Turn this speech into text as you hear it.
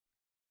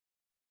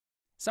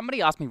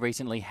Somebody asked me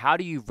recently, how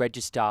do you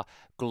register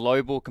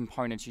global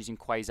components using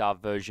Quasar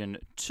version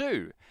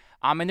 2?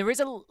 And there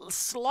is a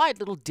slight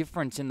little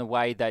difference in the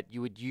way that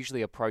you would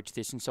usually approach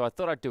this. And so I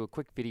thought I'd do a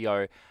quick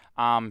video,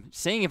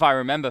 seeing if I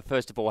remember,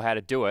 first of all, how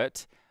to do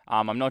it.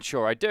 I'm not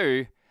sure I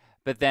do.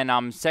 But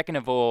then second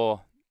of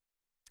all,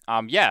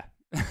 yeah,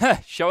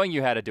 showing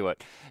you how to do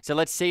it. So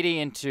let's cd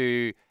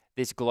into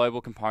this global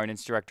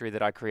components directory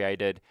that I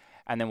created,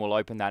 and then we'll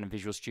open that in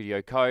Visual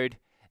Studio Code.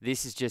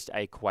 This is just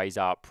a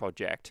Quasar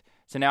project.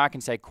 So now I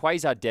can say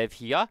Quasar dev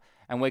here,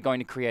 and we're going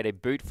to create a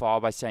boot file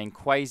by saying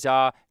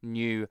Quasar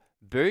new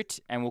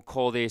boot, and we'll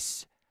call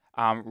this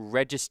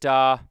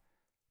register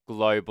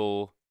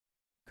global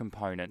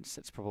components.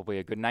 That's probably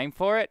a good name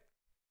for it.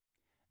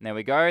 And there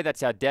we go.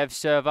 That's our dev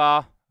server.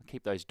 I'll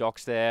keep those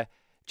docs there.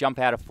 Jump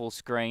out of full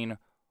screen,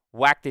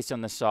 whack this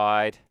on the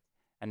side,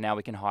 and now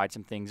we can hide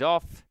some things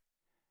off.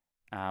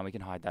 We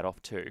can hide that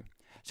off too.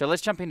 So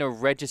let's jump into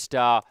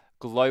register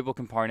global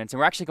components, and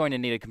we're actually going to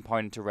need a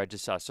component to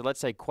register. So let's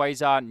say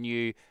Quasar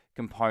new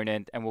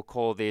component, and we'll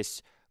call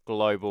this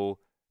global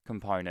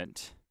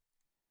component.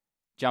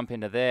 Jump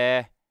into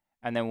there,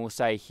 and then we'll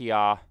say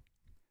here,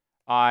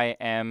 I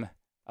am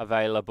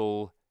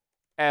available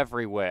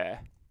everywhere.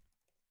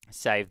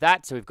 Save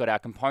that, so we've got our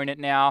component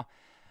now.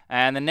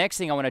 And the next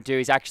thing I want to do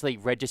is actually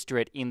register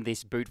it in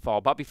this boot file.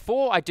 But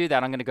before I do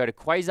that, I'm going to go to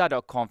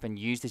quasar.conf and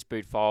use this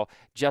boot file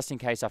just in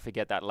case I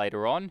forget that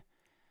later on.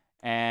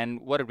 And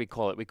what did we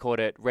call it? We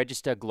called it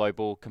register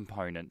global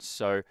components.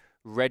 So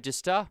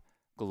register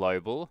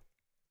global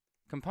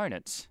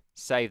components.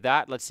 Save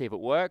that. Let's see if it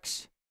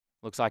works.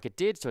 Looks like it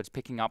did. So it's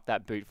picking up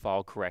that boot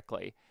file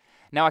correctly.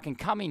 Now I can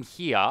come in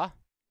here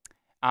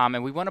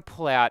and we want to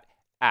pull out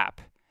app.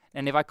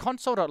 And if I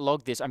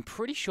console.log this, I'm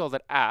pretty sure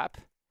that app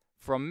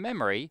from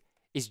memory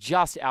is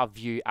just our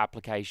Vue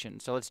application.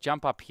 So let's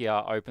jump up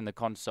here, open the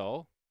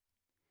console.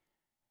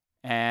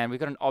 And we've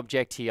got an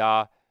object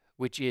here,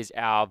 which is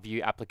our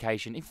Vue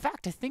application. In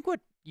fact, I think what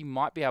you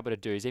might be able to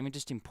do is even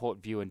just import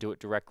Vue and do it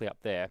directly up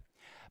there.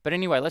 But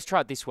anyway, let's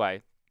try it this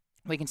way.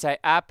 We can say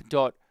app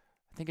dot,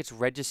 I think it's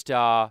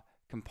register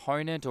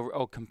component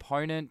or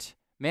component.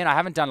 Man, I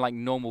haven't done like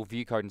normal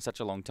Vue code in such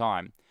a long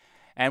time.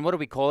 And what do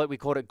we call it? We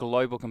called it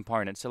global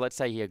component. So let's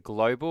say here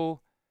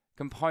global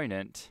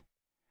component,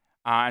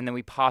 and then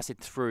we pass it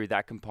through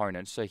that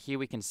component. So here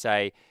we can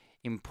say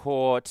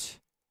import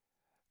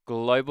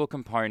global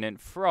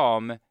component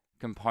from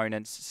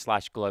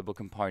components/global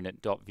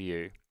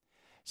component.vue.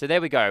 So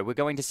there we go. We're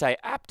going to say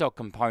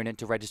app.component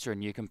to register a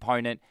new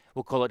component.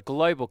 We'll call it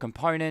global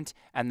component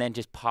and then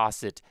just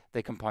pass it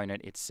the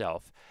component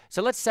itself.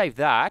 So let's save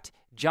that,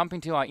 jump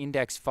into our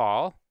index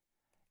file,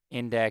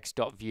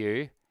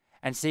 index.vue,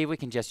 and see if we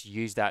can just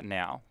use that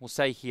now. We'll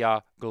say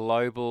here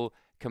global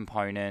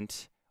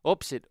component.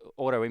 Oops, it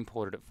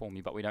auto-imported it for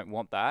me, but we don't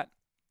want that.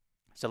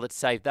 So let's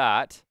save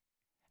that.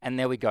 And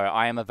there we go.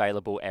 I am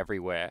available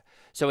everywhere.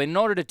 So in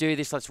order to do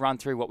this, let's run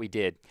through what we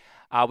did.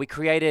 We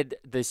created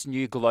this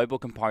new global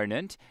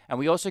component, and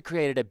we also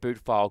created a boot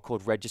file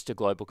called register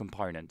global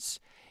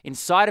components.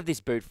 Inside of this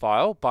boot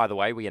file, by the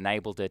way, we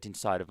enabled it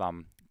inside of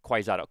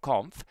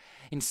quasar.conf.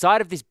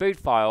 Inside of this boot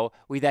file,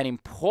 we then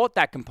import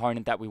that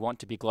component that we want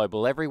to be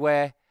global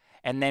everywhere,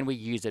 and then we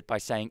use it by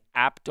saying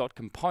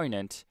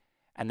app.component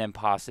and then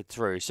pass it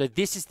through. So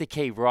this is the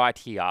key right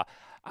here.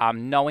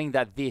 Knowing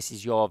that this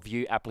is your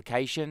Vue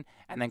application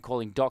and then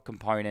calling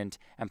 .component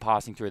and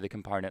passing through the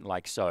component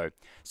like so.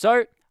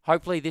 So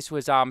hopefully this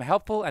was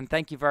helpful, and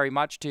thank you very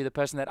much to the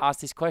person that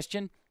asked this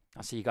question.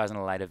 I'll see you guys in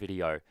a later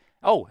video.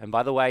 Oh, and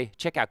by the way,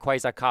 check out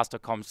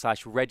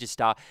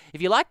quasarcast.com/register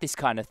if you like this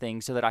kind of thing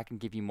so that I can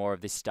give you more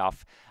of this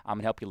stuff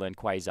and help you learn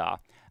Quasar.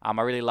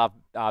 I really love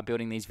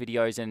building these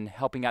videos and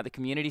helping out the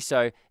community,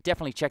 so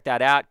definitely check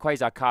that out,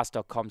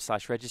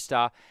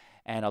 quasarcast.com/register,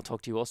 and I'll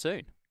talk to you all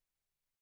soon.